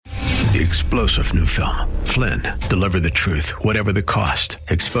The explosive new film, Flynn, deliver the truth, whatever the cost,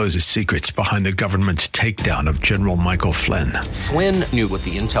 exposes secrets behind the government's takedown of General Michael Flynn. Flynn knew what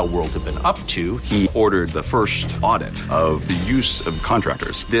the intel world had been up to. He ordered the first audit of the use of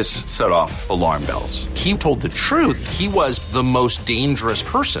contractors. This set off alarm bells. He told the truth. He was the most dangerous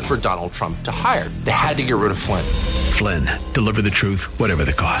person for Donald Trump to hire. They had to get rid of Flynn. Flynn, deliver the truth, whatever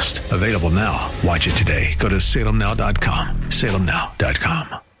the cost. Available now. Watch it today. Go to salemnow.com.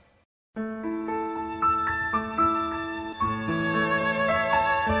 salemnow.com.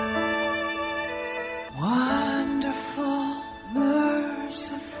 Wonderful,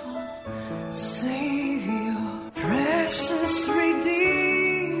 merciful Savior, precious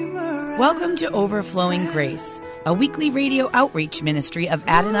Redeemer. Welcome to Overflowing Grace, a weekly radio outreach ministry of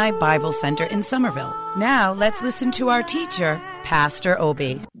Adonai Bible Center in Somerville. Now, let's listen to our teacher, Pastor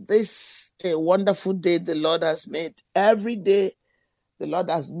Obi. This is a wonderful day the Lord has made. Every day the Lord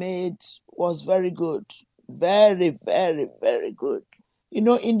has made was very good. Very, very, very good. You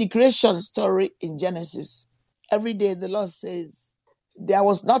know, in the creation story in Genesis, every day the Lord says, there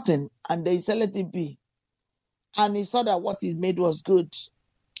was nothing, and there is a let it be. And he saw that what he made was good.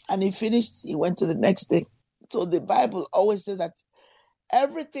 And he finished, he went to the next thing. So the Bible always says that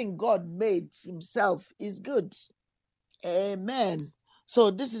everything God made himself is good. Amen. So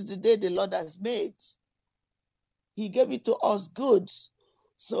this is the day the Lord has made. He gave it to us good.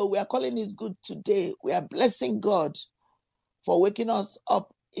 So we are calling it good today. We are blessing God for waking us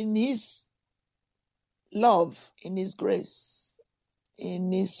up in his love, in his grace,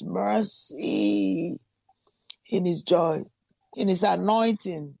 in his mercy, in his joy, in his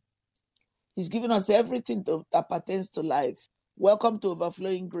anointing. He's given us everything that pertains to life. Welcome to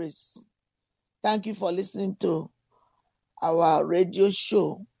Overflowing Grace. Thank you for listening to our radio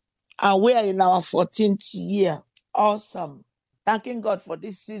show. And we are in our 14th year. Awesome. Thanking God for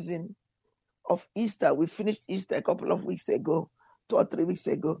this season of Easter. We finished Easter a couple of weeks ago, 2 or 3 weeks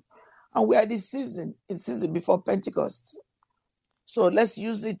ago. And we are in season before Pentecost. So let's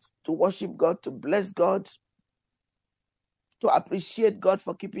use it to worship God, to bless God, to appreciate God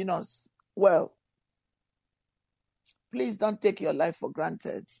for keeping us well. Please don't take your life for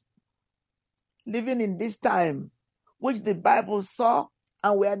granted. Living in this time, which the Bible saw,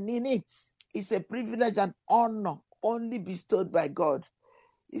 and we are in it, is a privilege and honor only bestowed by God.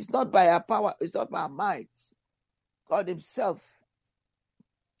 It's not by our power, it's not by our might. God himself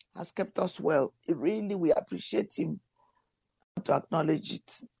has kept us well. We appreciate him to acknowledge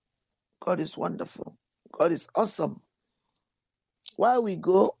it. God is wonderful. God is awesome. While we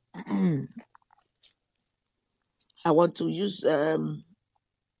go, I want to use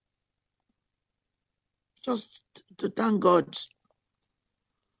just to thank God.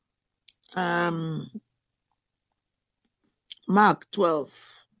 Mark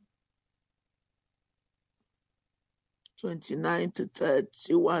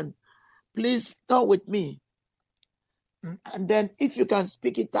 12:29-31. Please talk with me. And then if you can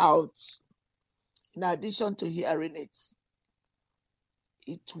speak it out, in addition to hearing it,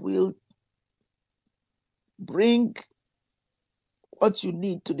 it will bring what you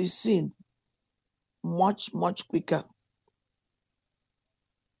need to the scene much, much quicker.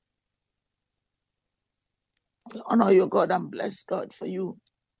 Honor your God and bless God for you.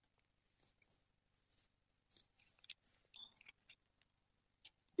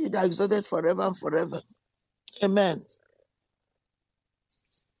 Be thou exalted forever and forever. Amen.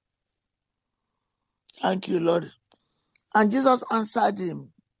 Thank you, Lord. And Jesus answered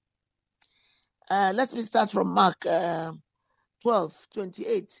him. Let me start from Mark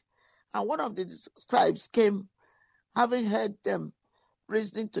 12:28. And one of the scribes came, having heard them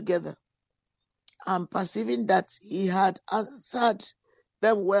reasoning together, and perceiving that he had answered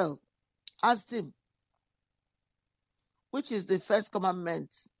them well, asked him, which is the first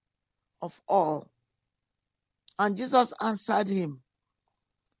commandment of all? And Jesus answered him,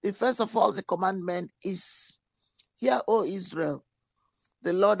 the first of all the commandment is, hear, O Israel,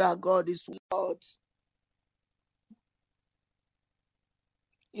 the Lord our God is Lord.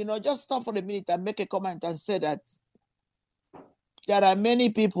 You know, just stop for a minute and make a comment and say that there are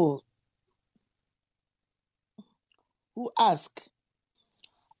many people who ask,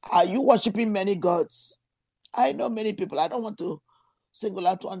 are you worshiping many gods? I know many people. I don't want to single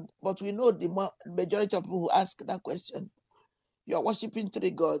out one, but we know the majority of people who ask that question. You are worshiping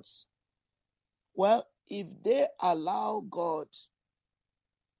 3 gods. Well, if they allow God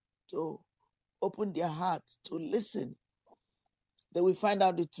to open their heart to listen, they will find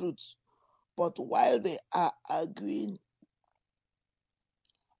out the truth. But while they are arguing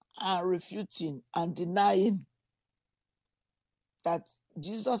and refuting and denying that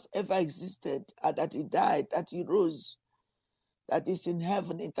Jesus ever existed, and that he died, that he rose, that is in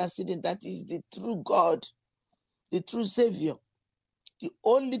heaven interceding, that is the true God, the true Savior, the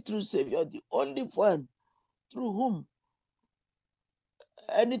only true Savior, the only one through whom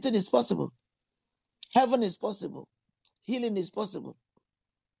anything is possible. Heaven is possible. Healing is possible.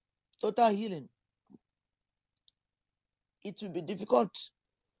 Total healing. It will be difficult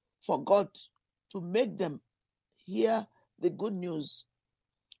for God to make them hear the good news.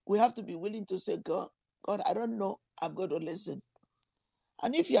 We have to be willing to say, God, I don't know. I'm going to listen.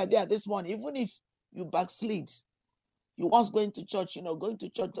 And if you are there this morning, even if you backslid, you once going to church, going to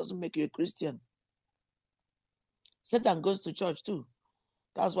church doesn't make you a Christian. Satan goes to church too.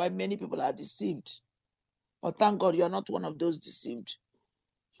 That's why many people are deceived. But thank God you're not one of those deceived.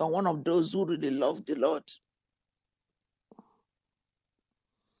 You're one of those who really love the Lord.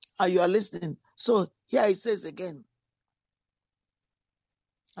 And you are listening. So here it says again,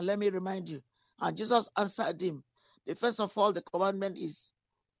 and let me remind you, and Jesus answered him. The first of all, the commandment is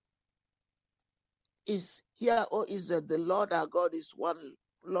here, O Israel, the Lord our God is one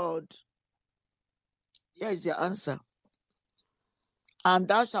Lord. Here is the answer. And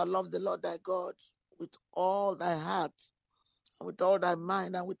thou shalt love the Lord thy God with all thy heart, and with all thy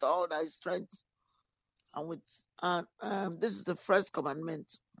mind, and with all thy strength. And this is the first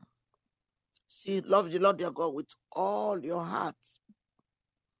commandment. See, love the Lord your God with all your heart,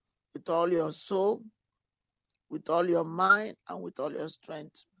 with all your soul, with all your mind, and with all your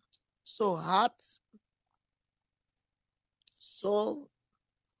strength. So heart, soul,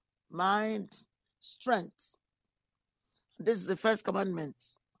 mind, strength. This is the first commandment.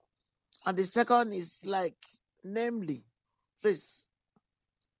 And the second is namely, this,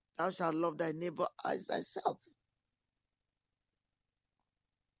 thou shalt love thy neighbor as thyself.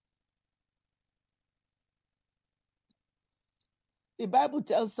 The Bible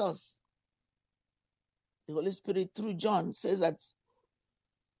tells us, the Holy Spirit through John says that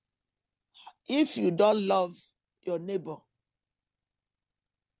if you don't love your neighbor,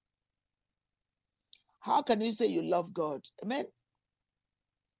 how can you say you love God? Amen?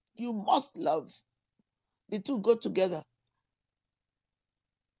 You must love. The two go together.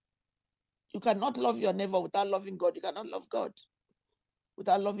 You cannot love your neighbor without loving God. You cannot love God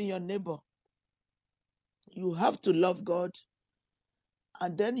without loving your neighbor. You have to love God,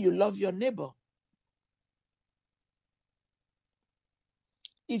 and then you love your neighbor.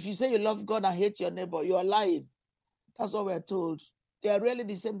 If you say you love God and hate your neighbor, you are lying. That's what we're told. They are really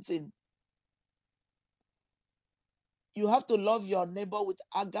the same thing. You have to love your neighbor with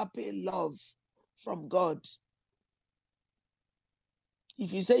agape love from God.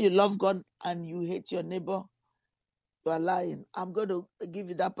 If you say you love God and you hate your neighbor, you are lying. I'm going to give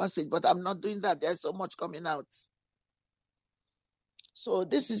you that passage, but I'm not doing that. There's so much coming out. So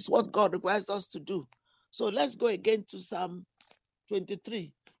this is what God requires us to do. So let's go again to Psalm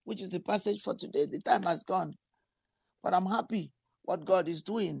 23, which is the passage for today. The time has gone, but I'm happy what God is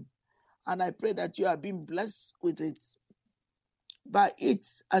doing. And I pray that you are being blessed with it. By it,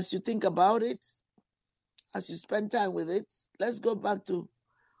 as you think about it, as you spend time with it, let's go back to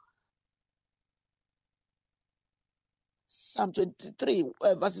Psalm 23,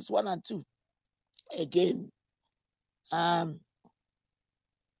 verses 1 and 2. Again, as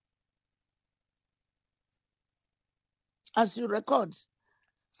you record,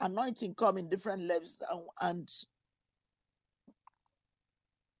 anointing come in different levels and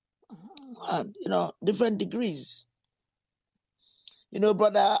different degrees.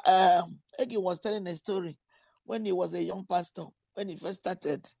 Brother Egi was telling a story when he was a young pastor. When he first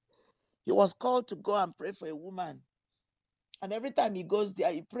started, he was called to go and pray for a woman, and every time he goes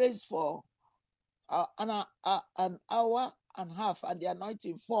there, he prays for an hour and a half, and the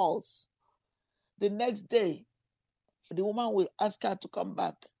anointing falls. The next day, the woman will ask her to come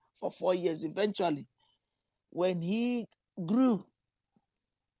back for 4 years. Eventually, when he grew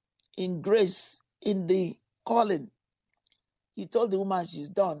in grace, in the calling, he told the woman she's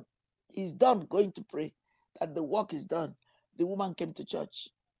done. He's done going to pray, that the work is done. The woman came to church.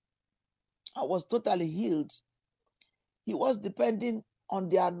 I was totally healed. He was depending on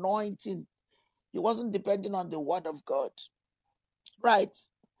the anointing. He wasn't depending on the word of God. Right.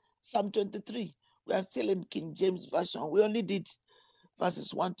 Psalm 23. We are still in King James Version. We only did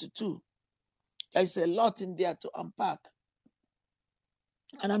verses 1 to 2. There's a lot in there to unpack.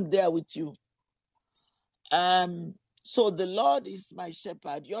 And I'm there with you. So the Lord is my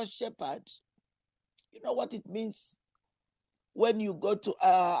shepherd, your shepherd. You know what it means when you go to,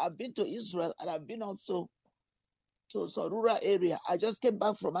 I've been to Israel, and I've been also to some rural area. I just came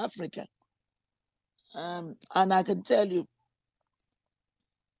back from Africa. And I can tell you,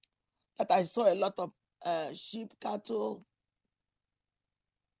 that I saw a lot of sheep, cattle,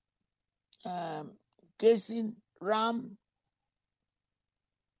 grazing, ram.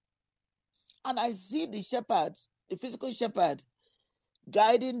 And I see the shepherd, the physical shepherd,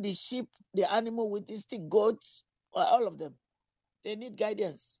 guiding the sheep, the animal with the stick, goats, all of them. They need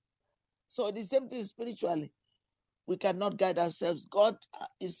guidance. So the same thing spiritually. We cannot guide ourselves. God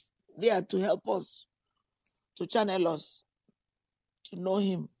is there to help us, to channel us, to know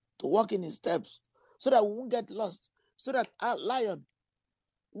him, to walk in his steps, so that we won't get lost, so that our lion,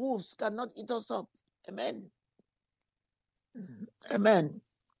 wolves cannot eat us up. Amen. Amen.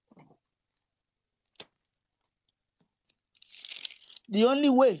 The only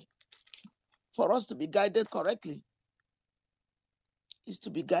way for us to be guided correctly is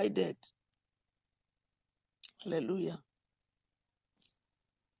to be guided. Hallelujah.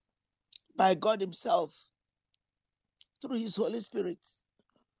 By God himself, through his Holy Spirit,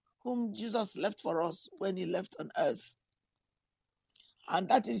 whom Jesus left for us when he left on earth. And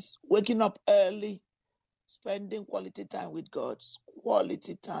that is waking up early, spending quality time with God,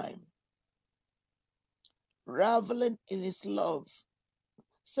 quality time, reveling in his love,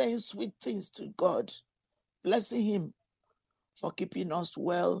 saying sweet things to God, blessing him for keeping us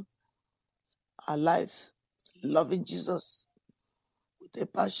well, alive, loving Jesus with a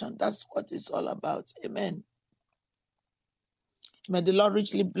passion. That's what it's all about. Amen. May the Lord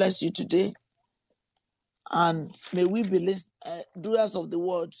richly bless you today. And may we be doers of the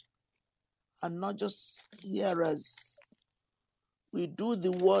word and not just hearers. We do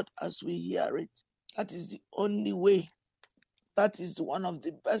the word as we hear it. That is the only way. That is one of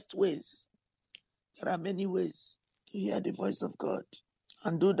the best ways. There are many ways to hear the voice of God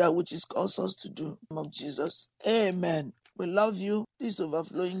and do that which is calls us to do. In the name of Jesus. Amen. We love you. This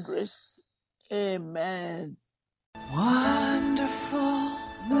overflowing grace. Amen. Wonderful,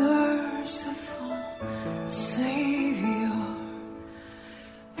 merciful Savior,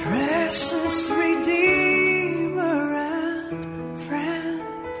 precious Redeemer and friend.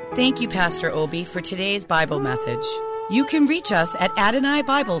 Thank you, Pastor Obi, for today's Bible message. You can reach us at Adonai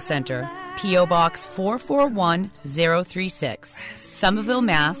Bible Center, P.O. Box 441036, Somerville,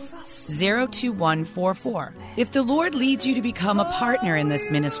 Mass. 02144. If the Lord leads you to become a partner in this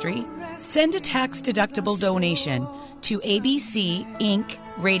ministry, send a tax-deductible donation to ABC Inc.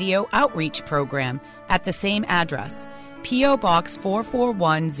 Radio Outreach Program at the same address, P.O. Box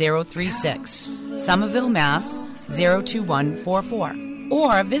 441036, Somerville, Mass. 02144.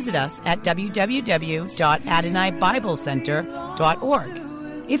 Or visit us at www.AdonaiBibleCenter.org.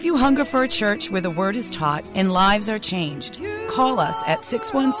 If you hunger for a church where the Word is taught and lives are changed, call us at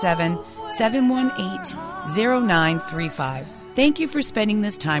 617-718-0935. Thank you for spending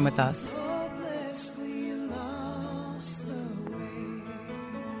this time with us.